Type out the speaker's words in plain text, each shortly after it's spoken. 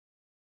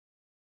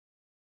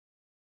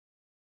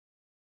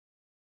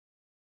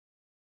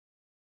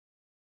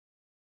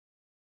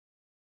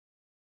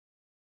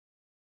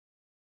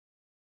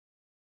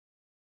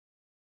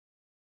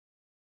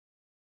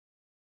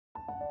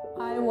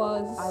I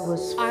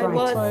was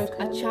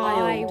a child.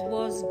 I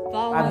was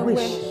vulnerable. I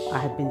wish I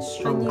had been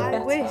stronger. I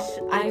wish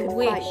I could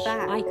fight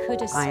back. I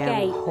could escape. I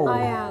am whole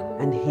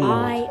and healed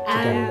I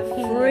am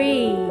today.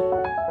 free.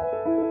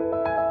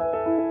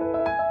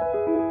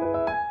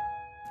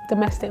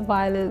 Domestic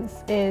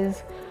violence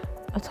is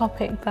a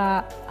topic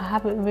that I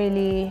haven't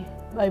really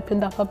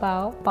opened up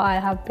about, but I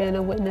have been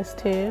a witness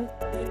to.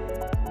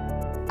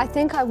 I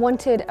think I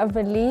wanted a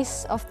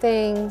release of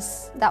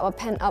things that were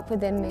pent up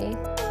within me.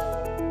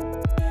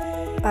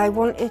 I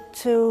wanted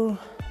to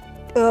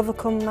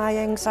overcome my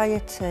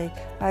anxiety.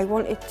 I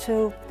wanted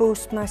to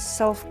boost my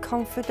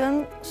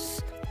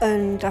self-confidence,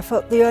 and I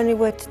thought the only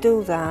way to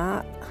do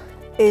that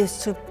is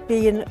to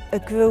be in a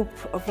group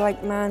of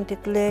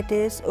like-minded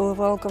ladies who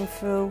have all gone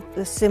through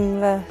a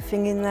similar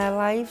thing in their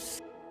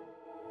lives.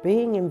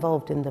 Being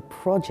involved in the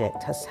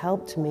project has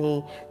helped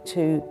me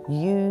to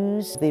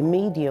use the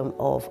medium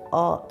of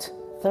art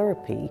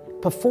therapy,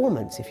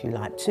 performance if you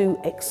like, to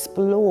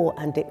explore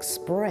and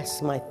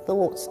express my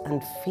thoughts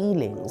and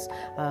feelings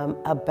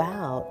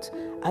about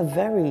a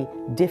very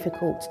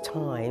difficult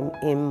time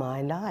in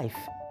my life.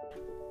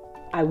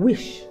 I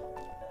wish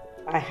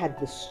I had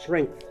the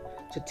strength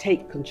to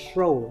take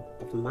control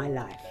of my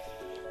life.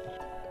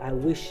 I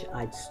wish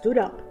I'd stood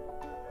up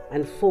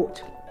and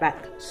fought back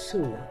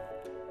sooner.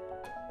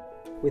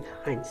 With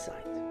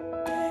hindsight.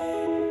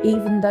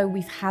 Even though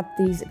we've had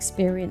these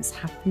experiences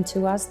happen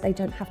to us, they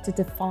don't have to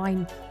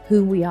define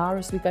who we are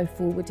as we go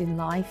forward in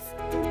life.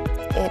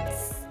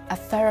 It's a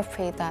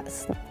therapy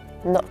that's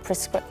not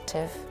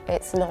prescriptive.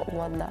 It's not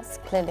one that's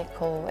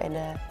clinical in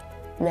a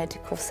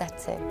medical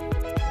setting.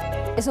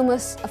 It's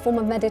almost a form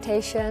of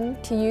meditation,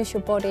 to use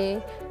your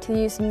body, to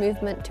use the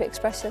movement to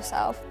express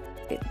yourself.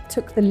 It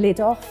took the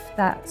lid off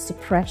that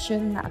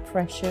suppression, that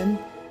oppression,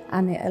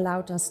 and it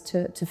allowed us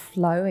to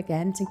flow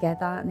again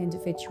together and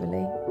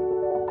individually.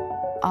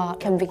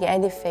 Art can be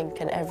anything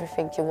and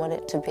everything you want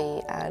it to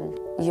be, and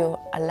you're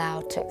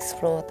allowed to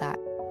explore that.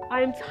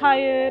 I am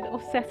tired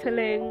of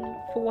settling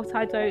for what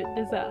I don't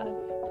deserve.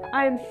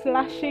 I am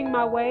slashing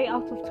my way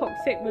out of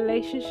toxic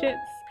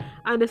relationships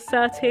and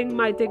asserting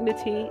my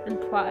dignity and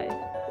pride.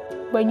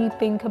 When you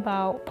think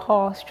about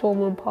past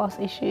trauma and past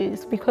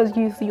issues, because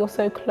you're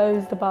so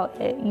closed about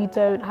it, you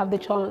don't have the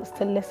chance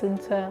to listen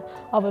to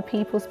other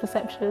people's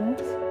perceptions.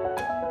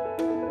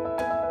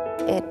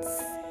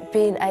 It's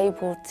being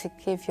able to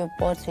give your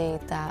body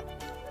that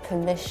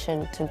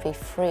permission to be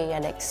free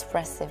and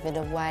expressive in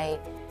a way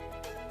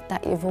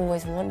that you've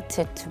always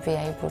wanted to be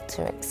able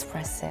to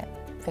express it,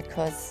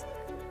 because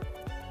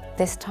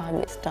this time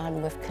it's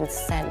done with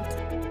consent.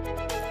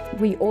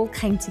 We all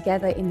came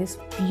together in this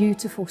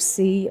beautiful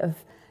sea of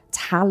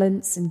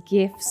talents and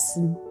gifts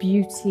and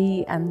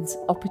beauty and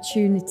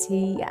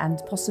opportunity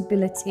and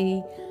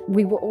possibility.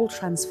 We were all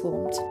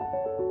transformed.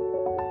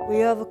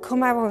 We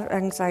overcome our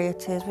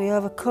anxieties, we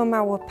overcome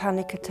our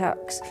panic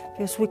attacks,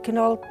 because we can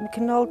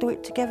all do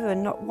it together,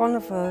 and not one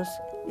of us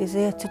is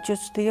here to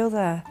judge the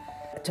other.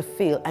 To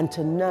feel and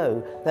to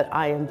know that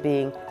I am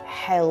being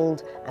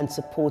held and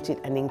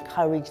supported and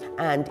encouraged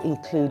and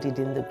included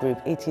in the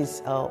group. It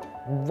is a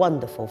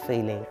wonderful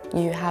feeling.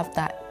 You have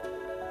that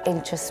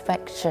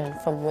introspection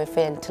from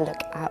within to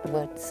look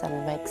outwards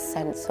and make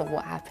sense of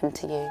what happened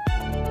to you.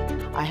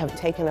 I have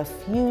taken a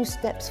few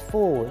steps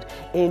forward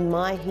in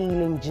my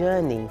healing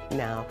journey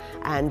now,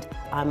 and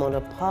I'm on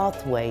a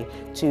pathway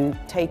to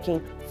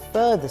taking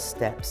further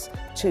steps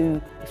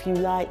to, if you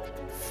like,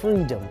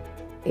 freedom.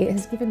 It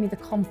has given me the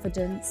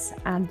confidence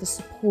and the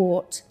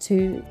support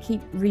to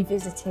keep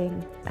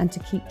revisiting and to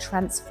keep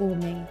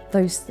transforming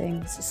those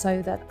things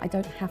so that I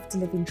don't have to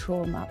live in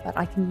trauma, but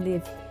I can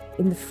live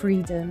in the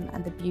freedom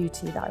and the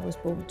beauty that I was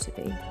born to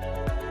be.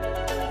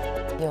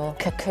 You're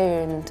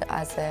cocooned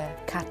as a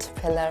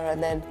caterpillar,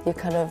 and then you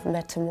kind of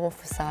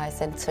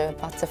metamorphosize into a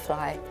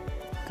butterfly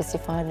because you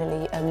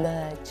finally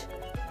emerge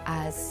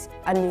as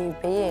a new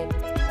being.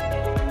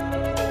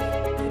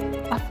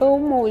 I feel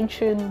more in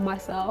tune with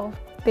myself.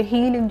 The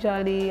healing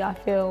journey, I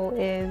feel,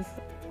 is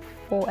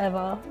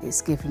forever.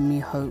 It's given me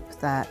hope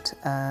that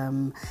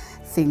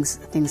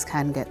things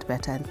can get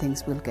better and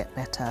things will get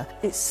better.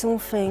 It's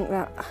something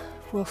that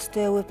will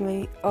stay with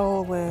me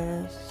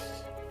always.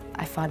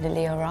 I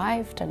finally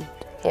arrived, and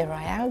here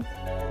I am.